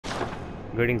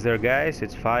Greetings there guys,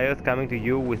 it's FiOth coming to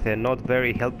you with a not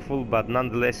very helpful but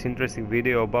nonetheless interesting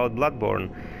video about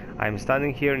Bloodborne. I'm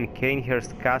standing here in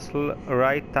Cainhurst Castle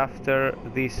right after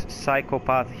this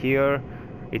psychopath here,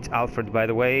 it's Alfred by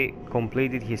the way,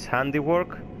 completed his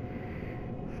handiwork.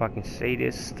 Fucking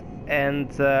sadist.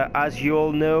 And as you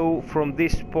all know, from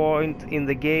this point in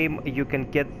the game you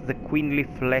can get the queenly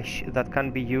flesh that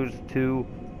can be used to,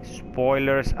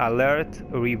 spoilers alert,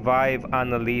 revive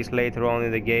Annalise later on in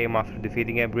the game after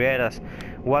defeating Ebrietas.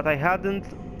 What I hadn't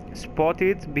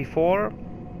spotted before,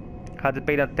 hadn't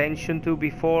paid attention to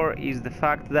before, is the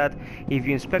fact that if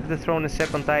you inspect the throne a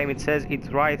second time it says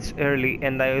it writes early,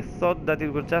 and I thought that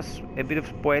it was just a bit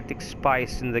of poetic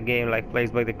spice in the game like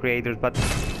placed by the creators, but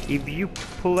if you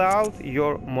pull out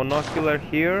your monocular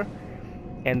here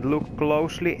and look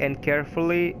closely and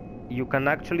carefully, you can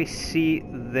actually see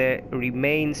the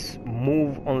remains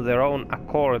move on their own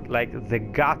accord, like the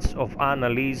guts of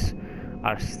Annalise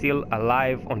are still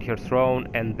alive on her throne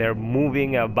and they're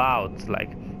moving about. Like,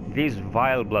 these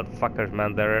vile blood fuckers,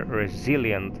 man, they're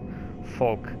resilient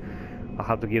folk. I'll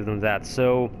have to give them that.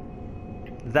 So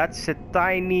that's a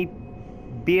tiny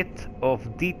bit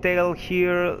of detail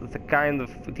here, the kind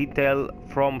of detail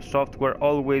From Software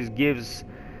always gives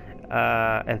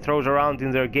and throws around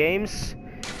in their games.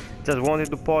 Just wanted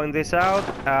to point this out.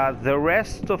 The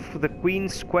rest of the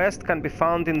Queen's quest can be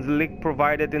found in the link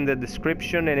provided in the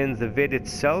description and in the vid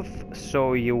itself.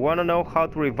 So you want to know how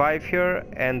to revive her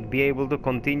and be able to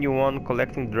continue on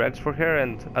collecting dregs for her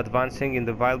and advancing in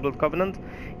the Vile Blood Covenant,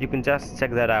 you can just check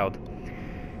that out.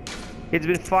 It's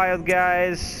been FiOth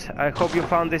guys, I hope you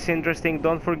found this interesting.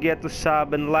 Don't forget to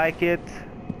sub and like it,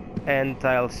 and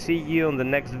I'll see you on the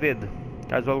next vid.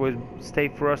 As always, stay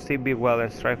frosty, be well,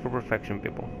 and strive for perfection,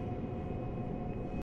 people.